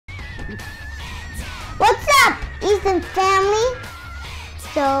What's up, Easton family?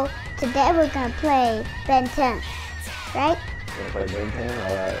 So today we're gonna play Ben 10, right? Gonna play Ben 10?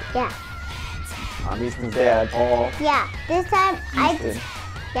 Alright. Yeah. I'm Easton's dad, Paul. Yeah, this time Easton.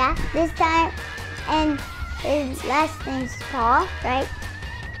 this time, and his last name's Paul, right?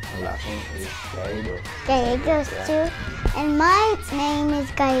 My last name is Gallegos. Gallegos too. And my name is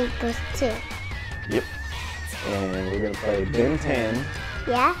Gallegos too. Yep. And we're gonna play Ben 10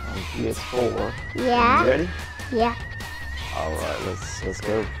 Yeah? on PS4. Yeah. You ready? Yeah. Alright, let's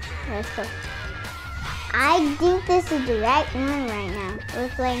go. Let's go. I think this is the right one right now. We're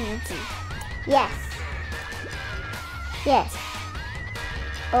playing this one. Yes. Yes.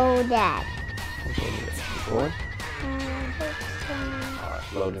 Oh, Dad. Okay, you going?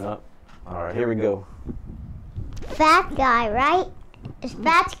 Alright, loading up. Alright, here we go. Fat guy, right? It's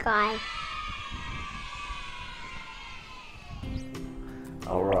fat guy.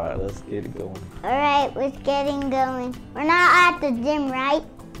 Alright, let's get it going. Alright, let's get it going. We're not at the gym, right?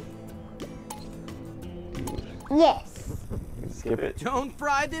 Yes. Skip it. Don't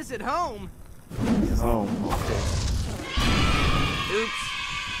fry this at home. It's home. Okay. Oops.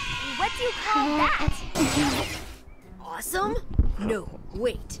 What do you call that? Awesome? No,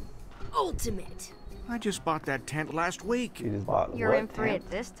 wait. Ultimate. I just bought that tent last week. You just bought You're what in for tent?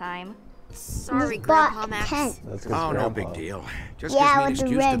 it this time. Sorry, Just bought Grandpa a Max. tent. That's 'cause Oh, no Grandpa. big deal. Just Yeah, gives me an with the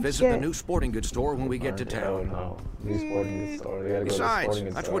excuse to red visit the shirt. new sporting goods store when we get to Oh town. no. New sporting goods store. We gotta go to the Besides, sporting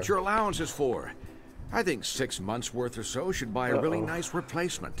goods that's store. what your allowance is for. I think 6 months worth or so should buy a really Uh-oh. nice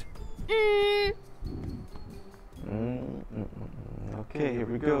replacement. Okay, here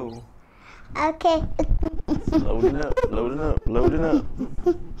we go. Okay. Loading up, loading up, loading up.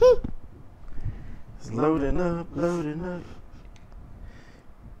 It's loading up, loading up.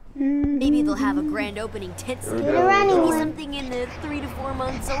 Maybe they'll have a grand opening tent Here we sale. go. running Maybe one. something in the 3 to 4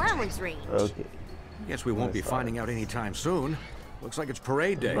 months allowance range. Okay, Guess we won't be finding out anytime soon. Looks like it's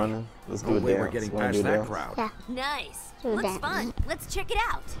parade day. running. Let's No do way it we're dance. getting Wanna past do that dance? crowd. Yeah. Nice. Do Looks that. fun. Let's check it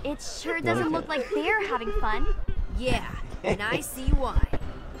out. It sure doesn't look like they're having fun. Yeah, and I see why.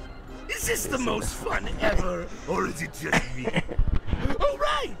 Is this the most fun ever, or is it just me? Oh,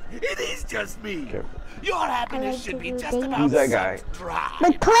 right! It is just me! Careful. Your I happiness like should to be do just things. about Who's that guy? dry.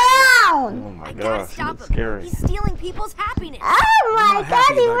 The clown! Oh my I gotta gosh, he stop looks him. scary. He's stealing people's happiness. Oh I'm my not God,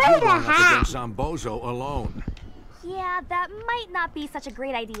 happy he about you wears a going up hat. against Zombozo alone. Yeah, that might not be such a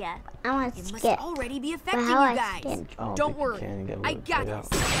great idea. I want to It must skip. already be affecting how I you guys. skip. I don't Don't think you worry. can. You gotta I let it got play this.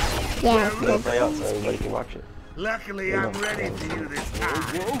 out. Yeah, You gotta play out so everybody can watch it. Luckily, I'm ready for you this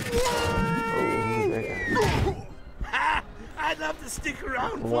time. Oh, who's that guy? Ha! I'd love to stick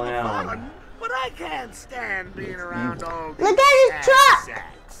around for the Wow. fun, but I can't stand being around all these Look at his truck.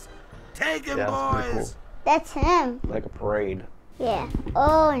 sacks. Take him, Yeah, that's pretty boys! That's him. Like a parade. Yeah.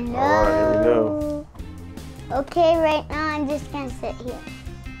 Oh no. Alright, here we go. Okay, right now I'm just gonna sit here.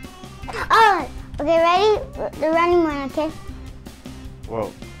 Oh, okay, ready? The running one, okay?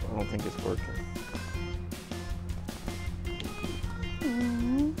 Well, I don't think it's working.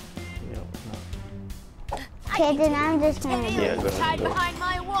 Yeah, Okay, then I'm just gonna. Yeah, go ahead. Tied Go. behind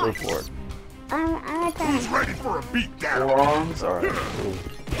my Go watch. for it. I'm not gonna. Ready for a beatdown! Forearms? Alright.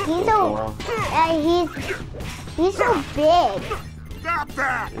 He's so. He's so big. Stop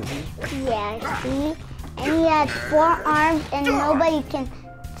that! Yeah, see? And he has 4 arms and nobody can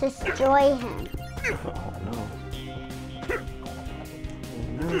destroy him. Oh no.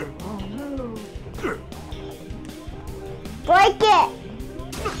 Oh no. Oh no. Break it!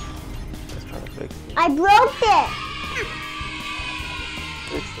 Let's try to fix it. I broke it!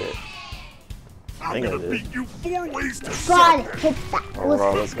 Fix it. I'm think I gonna did. beat you 4 ways to God, Sunday! hit that.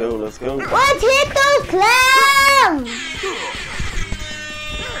 Alright, let's go. Let's go. Let's hit those clowns!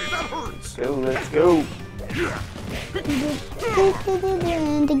 Hey, that hurts! Let's go. Let's go.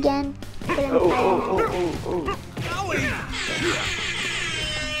 And again. Oh, oh, oh, oh, oh.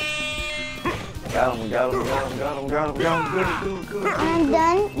 Got him, got him, got him, got him, got him, got him. Good, good, good. When I'm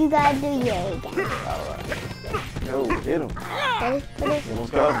done, you gotta do yay again. Alright. Go, hit him. Ready for this?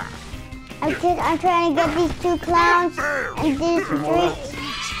 Almost got him. I'm trying to get these 2 clowns and these 3.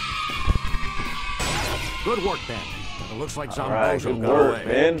 Good work, Ben. It looks like Alright, Zombozo good got work, away.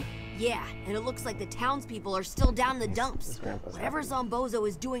 Ben. Yeah, and it looks like the townspeople are still down the dumps. Grandpa's Whatever Zombozo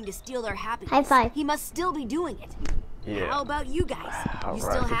is doing to steal their happiness, High five. he must still be doing it. Yeah. How about you guys? All You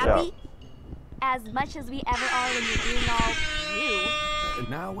right, still good happy? As much as we ever are when you're doing all you.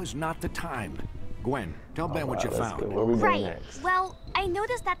 Now is not the time. Gwen, tell Ben what you Alright, let's found. go. Where we going Right. next? Well, I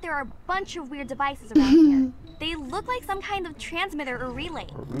noticed that there are a bunch of weird devices around here. They look like some kind of transmitter or relay.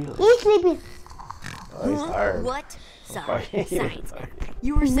 Really? He's sleeping. Oh, he's tired. What? Why? Sorry, science.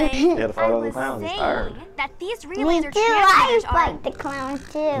 You were saying? Yeah, to I follow the was clowns. He's saying tired. that these Me relays too. are I transmitters are fight the clown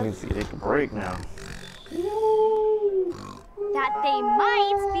Let too. me see. They can break now. that they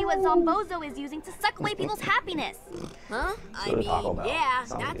might be what Zombozo is using to suck away people's happiness. Huh? I So to talk mean, about yeah,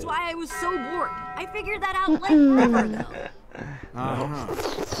 something that's good. why I was so bored. I figured that out like forever ago.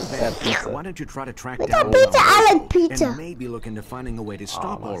 Bad pizza. Why don't you try to track Pizza, down pizza, I Zombozo like pizza. and maybe look into finding a way to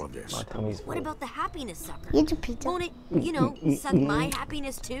stop all of this? My tummy's full. What about the happiness sucker? Eat your pizza. Won't it, you know, suck my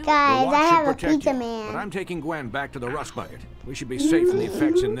happiness too? The Guys, watch I should have a protect pizza you, man. but I'm taking Gwen back to the rust bucket. We should be safe from the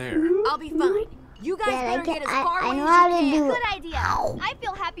effects in there. I'll be fine. You guys Yeah, better like get it. as far I away know as how you to can. do it. Good idea. I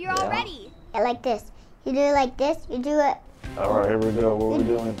feel happier already. Yeah, like this. You do it like this. You do it. All right, here we go. What we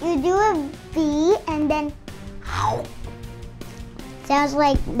doing? You do a V and then. Sounds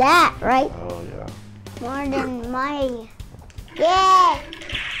like that, right? Oh yeah. More than my. Yeah.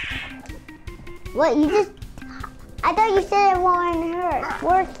 What you just? I thought you said it wasn't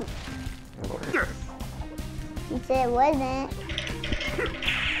working. You said it wasn't.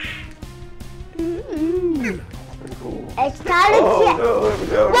 Pretty cool. It's time to Oh check. no, here we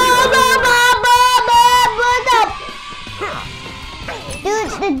go.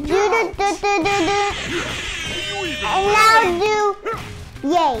 And now do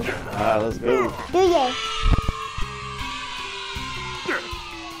yay. Alright, let's go. Do yay.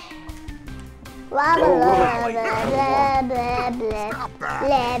 Blah blah blah blah blah blah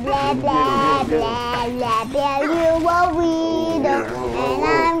blah blah blah blah blah. You a weirdo, and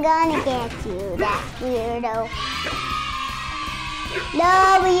I'm gonna get you, that weirdo. No,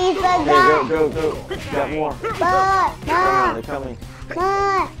 we Okay, forgot. go. Got more. Come on, More, they're coming.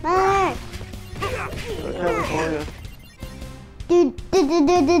 more. They're coming for you. Do do do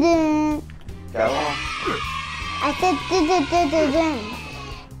do do do. Got one. I said do do do do do.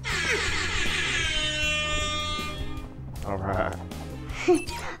 All right.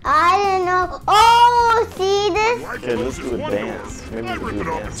 I didn't know. Oh, see this? Okay, let's do a dance. Maybe we can do a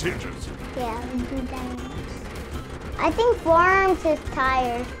dance. Yeah, we do that. I think Forearms is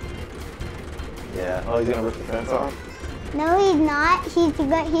tired. Yeah. Oh, he's gonna rip the fence off. No, he's not. He's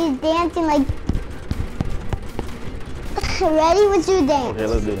dancing like. Ready? Let's do dance. Okay,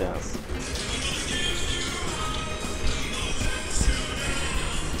 let's do a dance.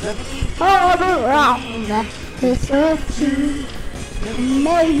 All around it's a few.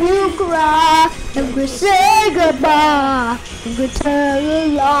 Make you cry. I'm gonna say goodbye. I'm gonna tell you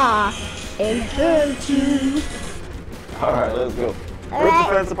a lie and hurt you. All right, let's go. All Rip right.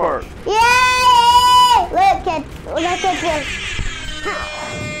 the fence apart. Yay! Look at this.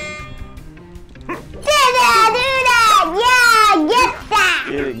 Do that! Yeah, get that!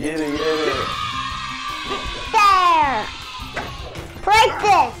 Get it. There! Break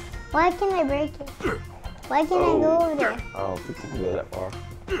this! Why can't I break it? Why can't I go over there? I don't think you can go that far.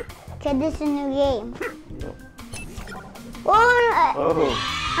 Okay, this is a new game. Yep. Oh, Oh.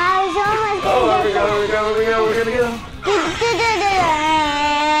 I was almost Oh, gonna here we go. We're gonna get him.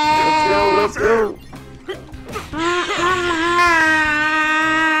 Let's go.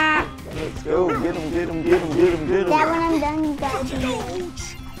 Let's go. Get him. That when I'm done, you gotta do it.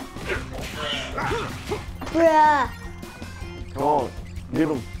 Bruh. Come on. Get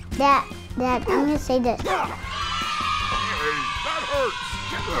him. Dad, I'm gonna say this.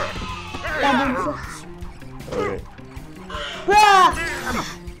 That hurts. Okay. Bruh!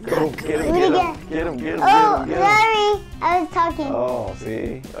 Go. Get Do it again. him. Oh, sorry. I was talking. Oh,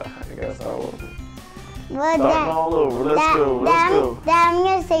 see? I guess I will. Well, Starting all over. Let's go. Dad, I'm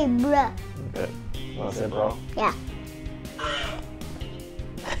gonna say bruh. Okay. Want to say bro? Yeah.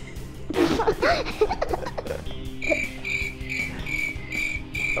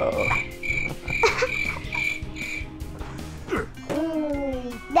 Uh-oh.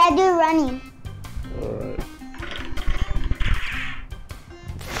 Dad, do running. Alright.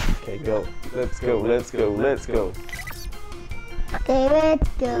 Okay, go. Let's go. Okay, let's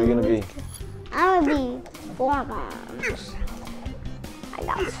go. Where are you gonna be? I'm gonna be Forearms. I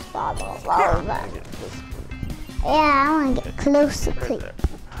got stars all over. Yeah, I wanna get close to click.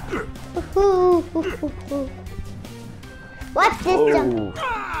 What's this jump? Oh.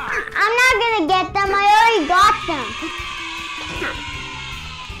 I'm not gonna get them. I already got them.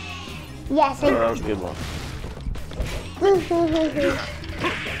 Yes, That was a good one.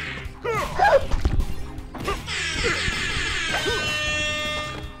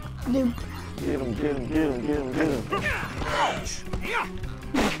 Get him.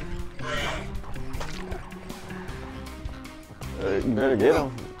 You better get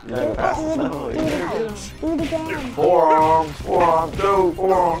him. You're not gonna pass the snow. You better get him. Do it again. Forearms, go,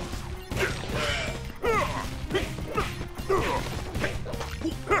 forearms.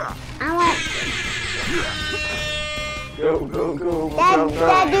 I want. Go, go, go. Dad, go,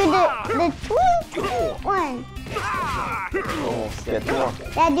 Dad, go. do the tweet one. Almost. Get more.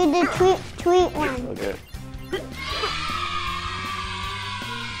 Dad, do the tweet one. Okay.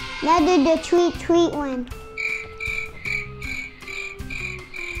 Now do the tweet one.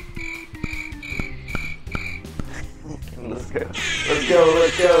 Let's go. Let's go.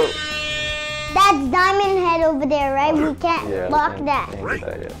 Let's go. That's Diamond Head over there, right? We can't block that. Can't get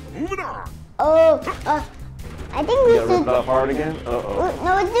that yet. Moving on. Oh, I think we You got ripped should. off hard again? Uh-oh.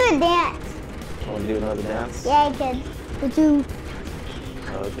 No, let's do a dance. Want to do another dance? Yeah, I can. Let's do.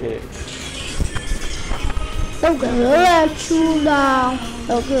 Okay. Don't gonna let you down.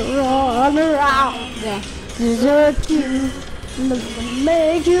 Don't get run around. Yeah. Desert you. I'm gonna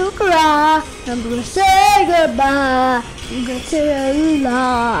make you cry. I'm gonna say goodbye. I'm gonna tell you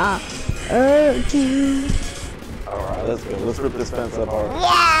lie. Hurt you. Alright, let's go. Let's rip this fence up hard.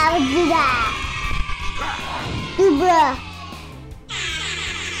 Yeah, let's do that. Do bruh.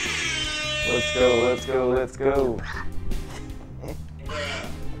 Let's go, let's go, let's go.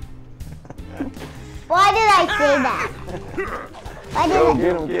 Why did I say that? Why did Go,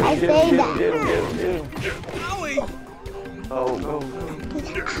 get him, get I him, get say him, that? get him, get him, get him. Owie. Oh, go, go. We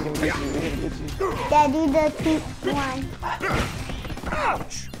can get you, we can get you. Dad, do the tweet one.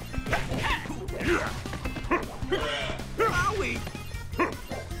 Ouch. Owie.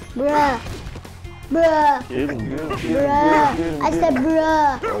 Bruh. Bruh. Get him, get him, get him, Bruh. get him, I said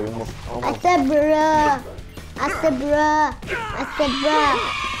bruh. Oh, you almost, I almost. said bruh. I said bruh. I said bruh.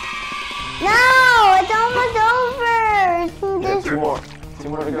 No, it's almost over. Yeah, two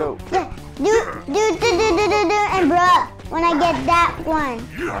more to go. Yeah, do, and bruh. When I get that one.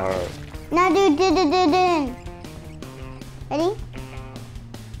 Alright. Now do. Ready?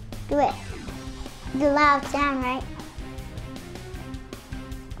 Do it. The loud sound, right?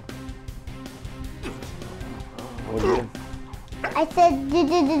 What you I said do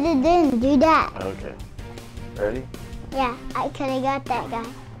that. Okay. Ready? Yeah, I could have got that guy.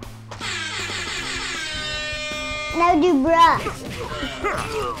 Now do bruh.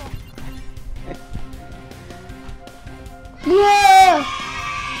 Yeah!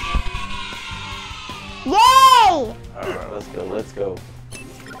 Yay! Alright, let's go, let's go.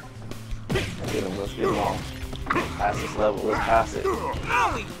 Let's get him on. Pass this level, let's pass it.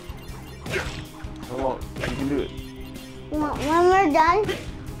 Owie. Come on, you can do it. When we're done,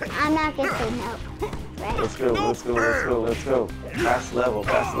 I'm not gonna say no. Right? Let's go, let's go, let's go, let's go. Pass level,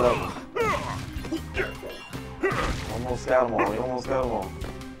 pass level. Almost got him all, we almost got him all.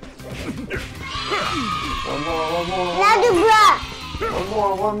 One more. Now do bruh.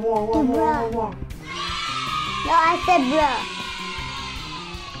 One more. No, I said bruh.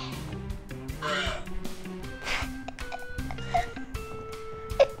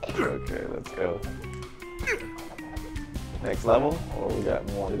 Okay, let's go. Next level, or we got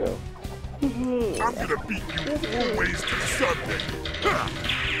more to go? I'm gonna beat you 4 ways to Sunday.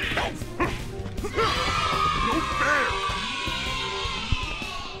 No fair.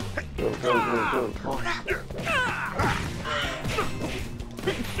 Go. Come on.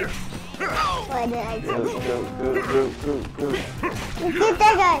 What did I say? Go. Get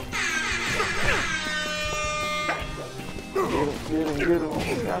that guy. Get him.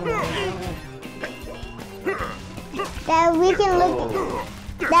 Got him. That we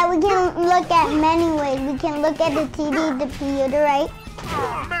can look at many ways. We can look at the TV, the computer, right?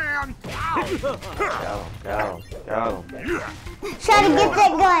 Oh, man. Got him. Try to get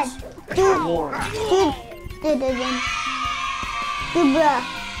that gun.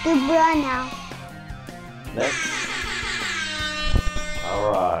 Do bruh now. Next.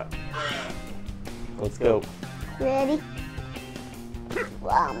 Alright. Let's go. Ready?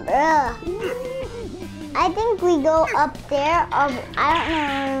 Wow, bruh. I think we go up there. I don't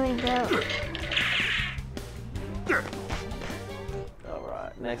know where we go.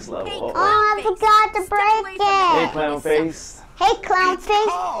 Alright, next level. Oh, I forgot to break Hey, it. clown face. Hey, clown face.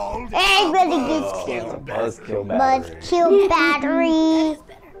 Called Everybody It's gets a killed. buzzkill battery. Buzzkill battery.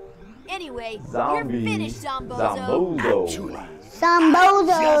 Anyway, Zombie. you're finished, Zombozo. Zambozo.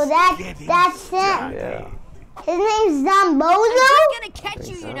 Zambozo. That's him. Yeah. His name's Zambozo? I'm gonna catch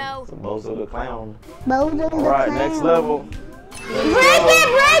you, you know. Zambozo the clown. Bozo the Alright, clown. next level. Break it.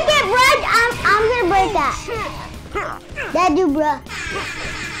 I'm gonna break that. That do bruh.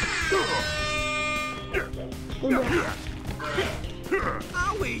 Do bruh.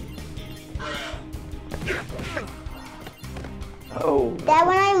 Owie. Oh. That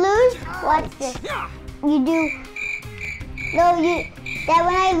when I lose, watch this. You do. No, you. That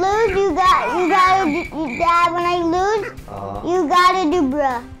when I lose, you gotta. That when I lose, you gotta do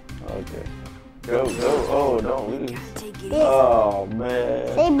bruh. Okay. Go, go. Oh, don't leave. Take it Yes. Oh, man.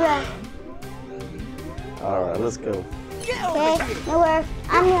 Say bruh. Alright, let's go. Okay, no worries.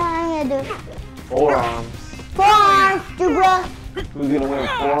 I'm gonna do Forearms. forearms, do bruh. Who's gonna win,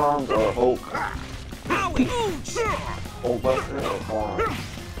 forearms or Hulk? Hulk Buster or forearms?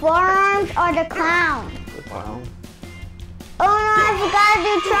 Forearms or the clown. The clown? Oh no, I forgot to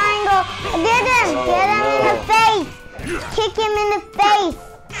do triangle. Get him! Oh, Get him in the no. face! Kick him in the face!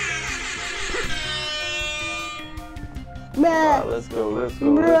 Bruh, Alright, let's go, let's go,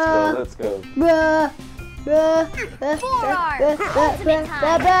 let's go, let's go. bruh, bruh, bruh, Forearms, ultimate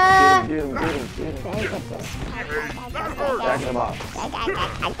time. bruh. Get him, get him, get him, get him. Back him up.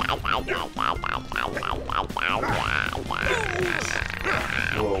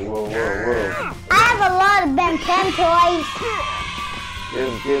 Whoa, whoa, whoa, whoa. I have a lot of Ben 10 toys. Get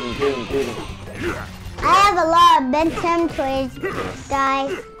him, get him, get him, get him. I have a lot of Ben 10 toys,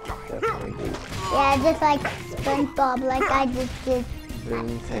 guys. Definitely do. Yeah, just like SpongeBob, like I just did. Ben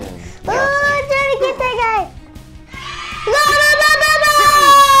 10. Oh, I'm trying to get that guy. No, no, no, no,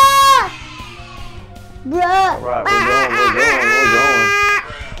 no! Bruh. Alright,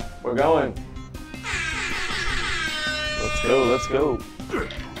 we're going. Let's go, let's go.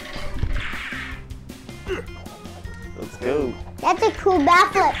 Let's go. That's a cool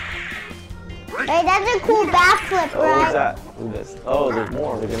backflip. Hey, that's a cool backflip, Oh, what's right? that? Who's this? Oh, there's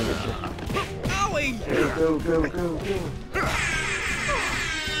more. They're gonna get you. Go, go, go, go, go.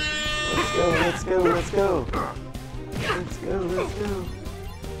 Let's go, let's go, let's go. Let's go, let's go.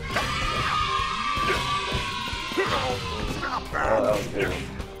 Oh, that was good.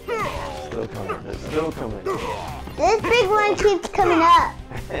 Still coming. It's still coming. This big one keeps coming up.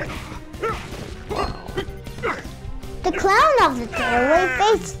 The clown of the throwaway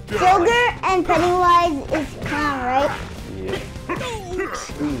face, Joker and Pennywise is clown, right? Yeah.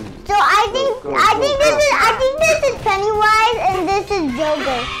 So I think this is Pennywise and this is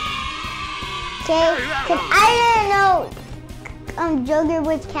Joker. Okay? Cause I didn't know Joker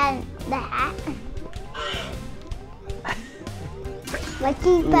was cat the hat. Lucky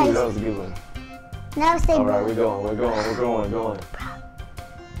Ooh, that face. was a good one. Now say All right, boo. we're going, we're going, we're going, going.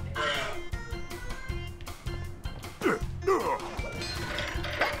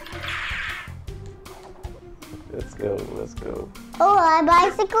 Let's go, let's go. Oh, a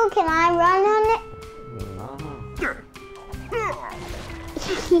bicycle? Can I run on No.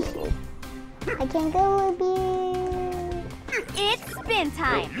 it? I can go with you. It's spin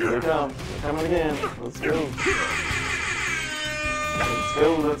time. Here they come. They're coming again. Let's go. Let's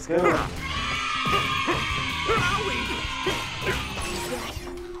go, let's go.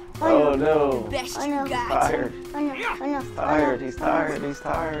 Oh no. Best Oh, no. you got. Tired. Oh no, oh no. Tired. He's tired. He's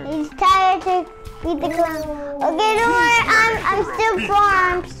tired. He's tired to beat the clown. Okay, don't worry, I'm still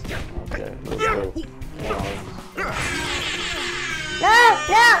forearms. Okay, let's go. No,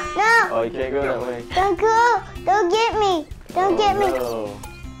 no, no. Oh, you can't go that way. Don't go. Don't get me. Don't get me. No.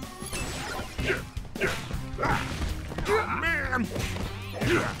 Man!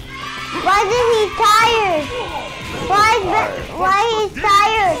 Why is he tired? Why he's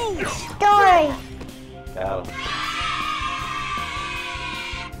tired? Story. Got him.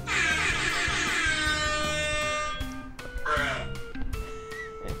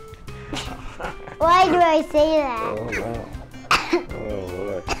 Why do I say that? Oh wow. Oh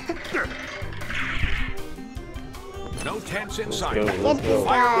boy. No tents in Let's sight. go, Get let's this go.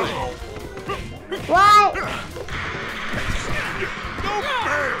 guy. Why?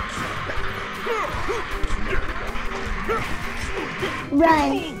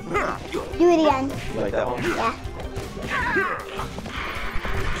 Run. Do it again. You like that one? Yeah.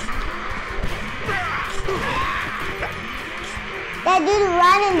 Dad, do the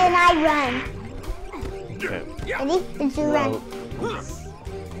run and then I run. Okay. Ready? Let's do run.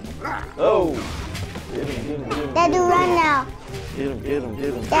 Oh! Get him, get him, get him. Dad, do run now. Get him, get him,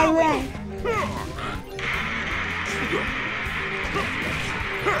 get him. Dad, run.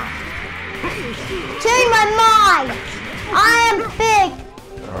 Change my mind. I am big.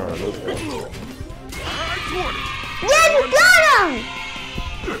 Alright, let's go. Yeah, you got him.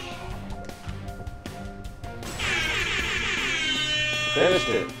 Finished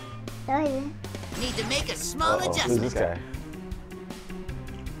it. No, he didn't. Need to make a small Uh-oh, who's adjustment. this guy?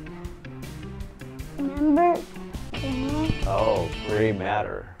 Remember? Oh, gray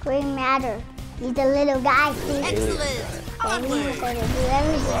matter. Green matter. He's a little guy, see? Excellent. And he's Onward. gonna do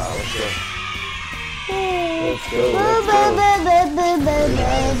everything. Wow, let's go. Let's go, let's go.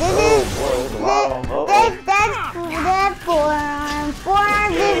 This is Wow. Oh, that forearm.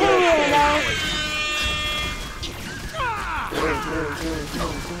 Forearm is a weirdo.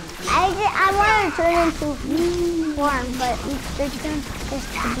 I want to turn into form, but it's going just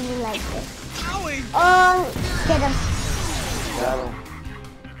to be like this. Oh, get him. Got him.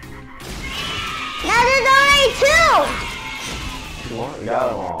 Now there's only 2. Got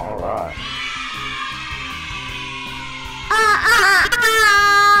him all right.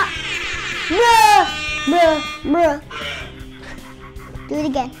 Bruh. Do it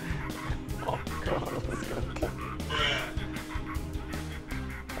again. Oh God, let's go.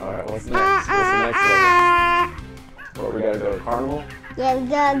 All right, what's next? What's the next level? What, we gotta go to Carnival? Yeah, we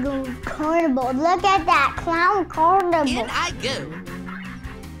gotta go carnival. Look at that clown carnival. In I go.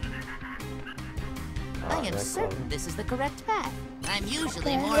 I am next certain level. this is the correct path. I'm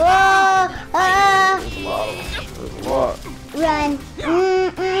usually more. Whoa, There's a lot of them. There's a lot. run.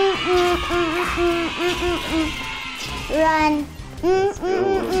 Run. Let's go.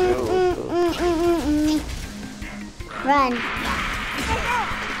 Run.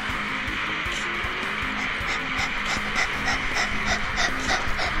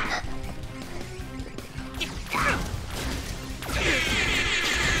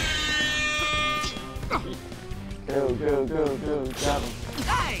 Go. Got him.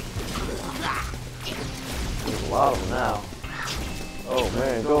 There's a lot of them now. Oh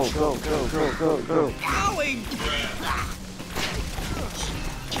man, go.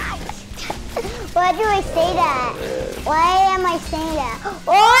 Why do I say that? Why am I saying that?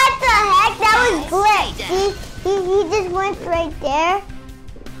 What the heck? That was glitch. He just went right there.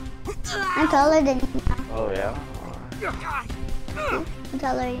 I'm taller than you. Oh yeah. I'm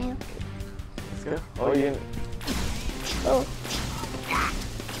taller than you. Let's go. Oh yeah. Oh.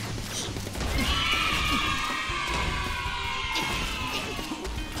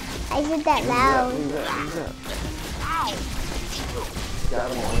 I said that loud. Who's that?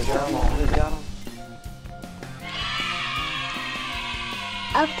 Got him.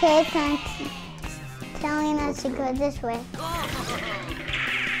 Okay, so it's telling us to go this way.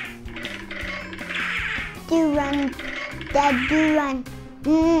 Do run, Dad, do run.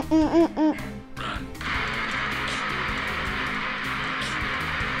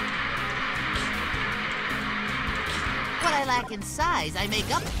 What I lack in size, I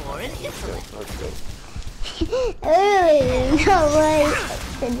make up for in intellect. Let's go. Oh, no way.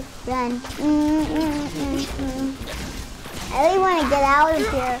 Run. I really want to get out of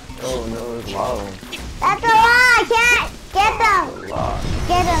here. Oh no, there's a lot of them. That's a lot. I can't get them. A lot.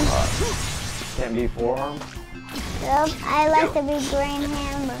 Get them. Can't be forearms. Nope, I like to be green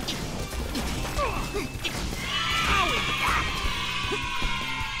hammer.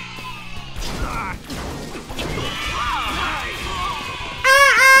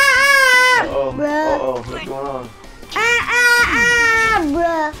 Uh-oh, what's going on?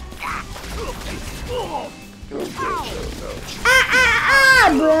 Bruh. Go.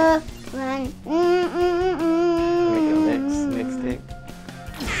 Bruh. Run. Make a mixtape.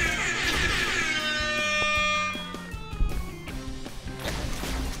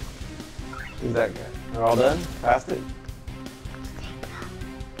 Who's that guy? They're all done? Passed it?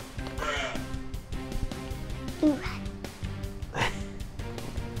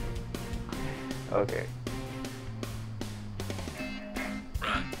 Okay.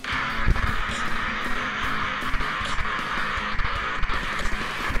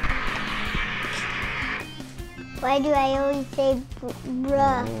 Why do I always say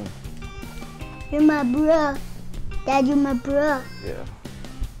bruh? You're my bruh. Dad, you're my bruh. Yeah.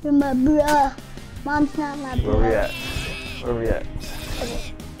 You're my bruh. Mom's not my bruh. Where we at?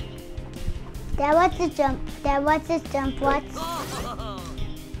 Dad, watch this jump. Dad, watch this jump. Watch.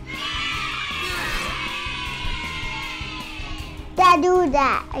 Dad, do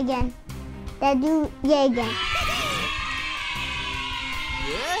that again. Dad, do again.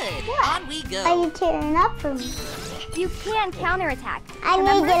 Good. What? On we go. Are you tearing up for me? You can counterattack. I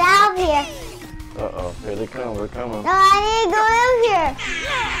need to get out of here. Uh-oh, here they come, they're coming. No, I need to go out here.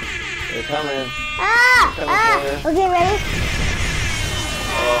 They're coming. Okay, ready?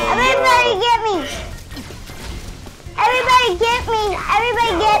 Oh, Everybody get me. Everybody get me.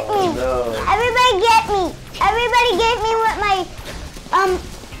 Everybody get me. no. Everybody get me. Everybody get me with my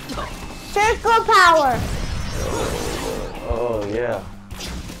circle power. Oh, yeah.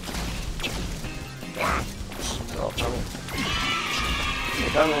 They're all coming.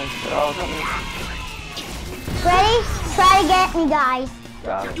 They're coming. They're all coming. Ready? Try to get me, guys.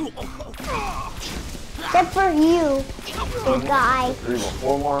 Got it. Except for you, big guy. 3 more,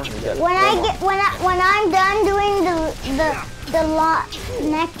 4 more. You got When I'm done doing the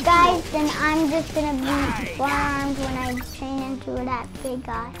next guys, then I'm just gonna be forearmed when I train into that big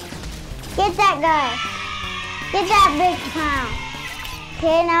guy. Get that guy. Get that big clown.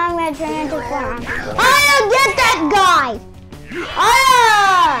 Okay, now I'm gonna turn into forearm. Oh, get that guy!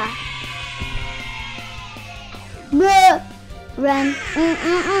 Ah! Bruh. Run.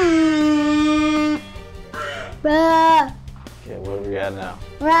 Bruh. Okay, where are we at now?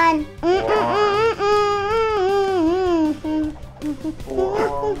 Run.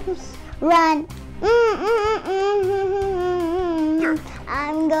 Forearms. Run.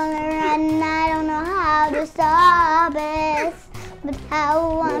 I'm gonna run. I don't know how to stop it. But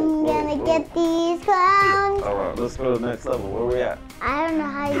how I'm gonna get these clowns. Alright, let's go to the next level. Where are we at? I don't know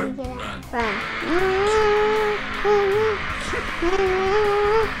how you get out. Run.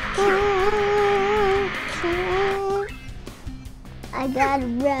 I gotta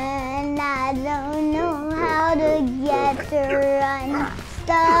run. I don't know how to get to run.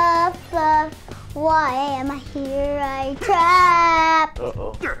 Stuff up. Why am I here? I trapped.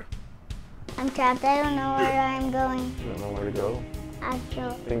 Uh-oh. I'm trapped. I don't know where I'm going. You don't know where to go? I go.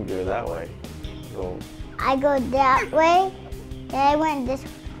 I think you're that way. Go. I go that way. Then I went this.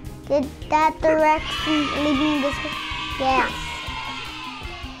 Did that direction lead me this way? Yes.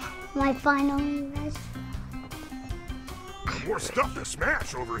 My final rest. More stuff to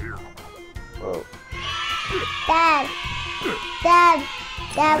smash over here. Oh. Dad.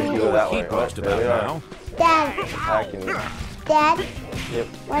 You go that way. Keep most about now. Dad. Attacking you. Dad. Yep.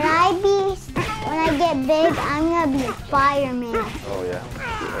 When I get big, I'm gonna be a fireman. Oh, yeah.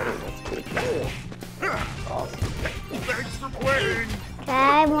 That's pretty cool. Awesome. Thanks for playing.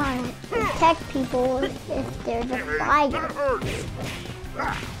 I want to protect people if there's a fire. That hurts.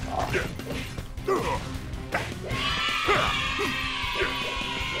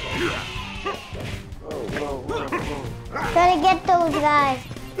 Try to get those guys.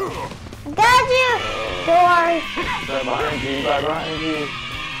 I got you. Doors. Right behind you. Right behind you.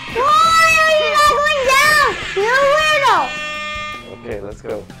 Why are you not going down? You're a weirdo. Okay, let's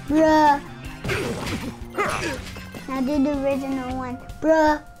go. Bruh. Now do the original one.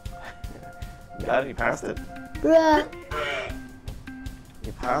 Bruh. You got it? You passed it? Bruh.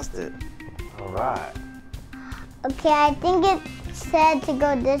 You passed it. Alright. Okay, I think it said to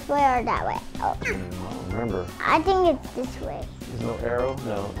go this way or that way. Oh. I don't remember. I think it's this way. There's no arrow?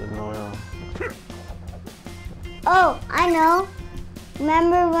 No, there's no arrow. Oh, I know.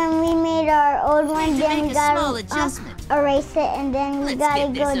 Remember when we made our old one, then we small gotta adjustment. erase it, and then we Let's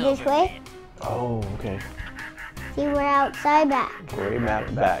gotta get go this this over way? Oh, okay. See, we're outside back. Gray map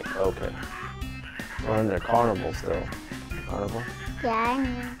back. Okay. We're in the carnival still. Carnival? Yeah, I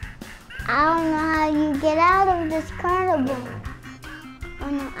know. I don't know how you get out of this carnival. Oh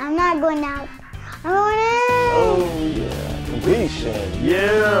no, I'm not going out. I'm going in. Oh, yeah. Completion.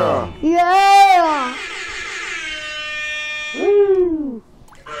 Yeah. Yeah. Woo.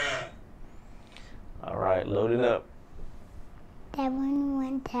 All right, loading up. That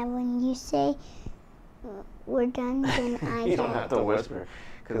when you say we're done, then I You don't get have to whisper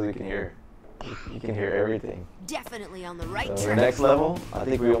because we can hear. You can hear everything. Definitely on the right So the track. next level, I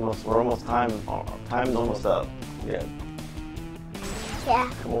think we're almost time's almost up. Yeah, Yeah,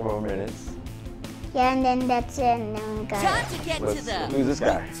 a couple more minutes. yeah, and then that's it, and then we Time gotta to get to Who's the this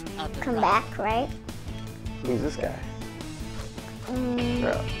guy? of the come rock. back, right? Who's this guy? Mm.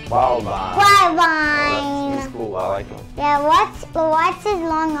 Yeah. Wildvine. Bye Oh, he's bye. cool. I like him. Yeah, what's his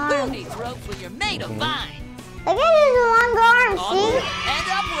long Who arms? needs ropes when you're made of vines? Look at his long arms, see? Onward and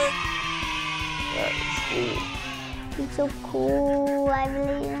upward. That is cool. He's so cool. I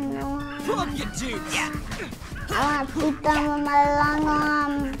really don't know how. Pump your juice. I want to fit them with my long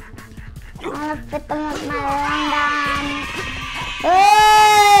arms. I want to fit them with my long arms.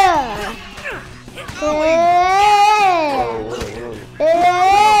 Oh!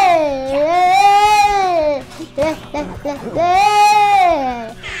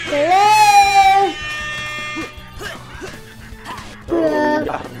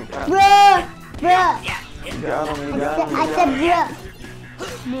 Bruh, bruh. You got him. I said bruh.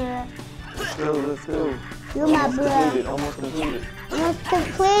 Bruh. Let's go. You my bruh. Almost completed. Almost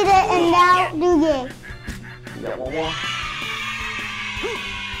completed and now do it. You got one more?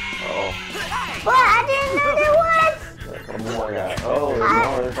 Oh. But I didn't know there was. One more guy. Oh,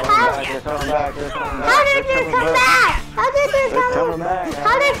 there's more. They're coming back. They're coming back. How did they come back? How did they They're come coming back.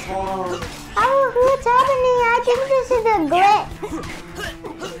 How did? What's happening? I think this is a glitch.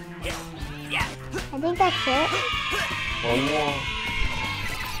 I think that's it. One more.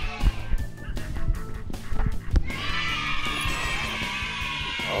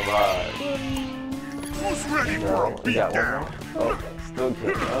 Alright. Who's ready for No, a we got one beatdown? more. Oh, still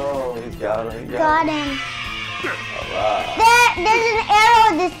kidding. Oh, he's got him. He Got got him. him. Alright. There's an arrow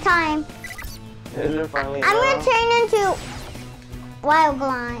this time. Is there finally? I'm gonna turn into. wild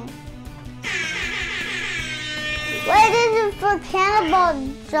glide. What is it for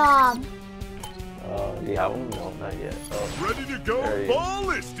cannibal job? Do you have them? No, not yet. Oh, Ready to go there he is.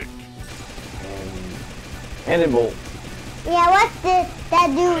 ballistic. And bolt. Yeah, what's this? That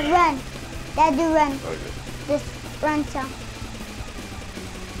dude run. That dude run. Okay. This run song.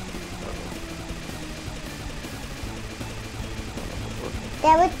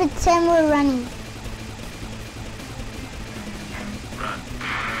 That would pretend we're running.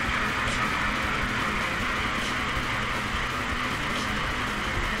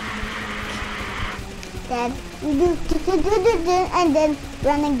 Then you do and then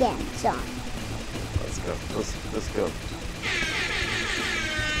run again. So. Let's go. Let's go.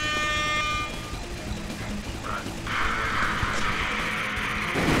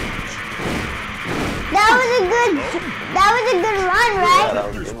 That was a good run, Yeah, right? that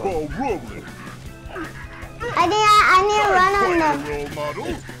was a This good ball one. rolling. I need to run on them. Role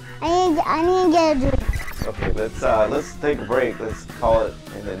model. I need to get a drink. Okay, let's take a break. Let's call it,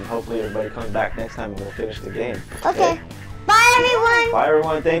 and then hopefully everybody comes back next time and we'll finish the game. Okay. Bye, everyone. Bye,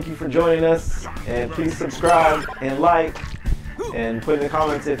 everyone. Thank you for joining us, and please subscribe and like, and put in the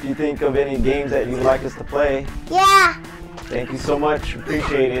comments if you think of any games that you'd like us to play. Yeah. Thank you so much.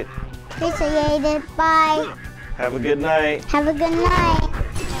 Appreciate it. Appreciate it. Bye. Have a good night. Have a good night.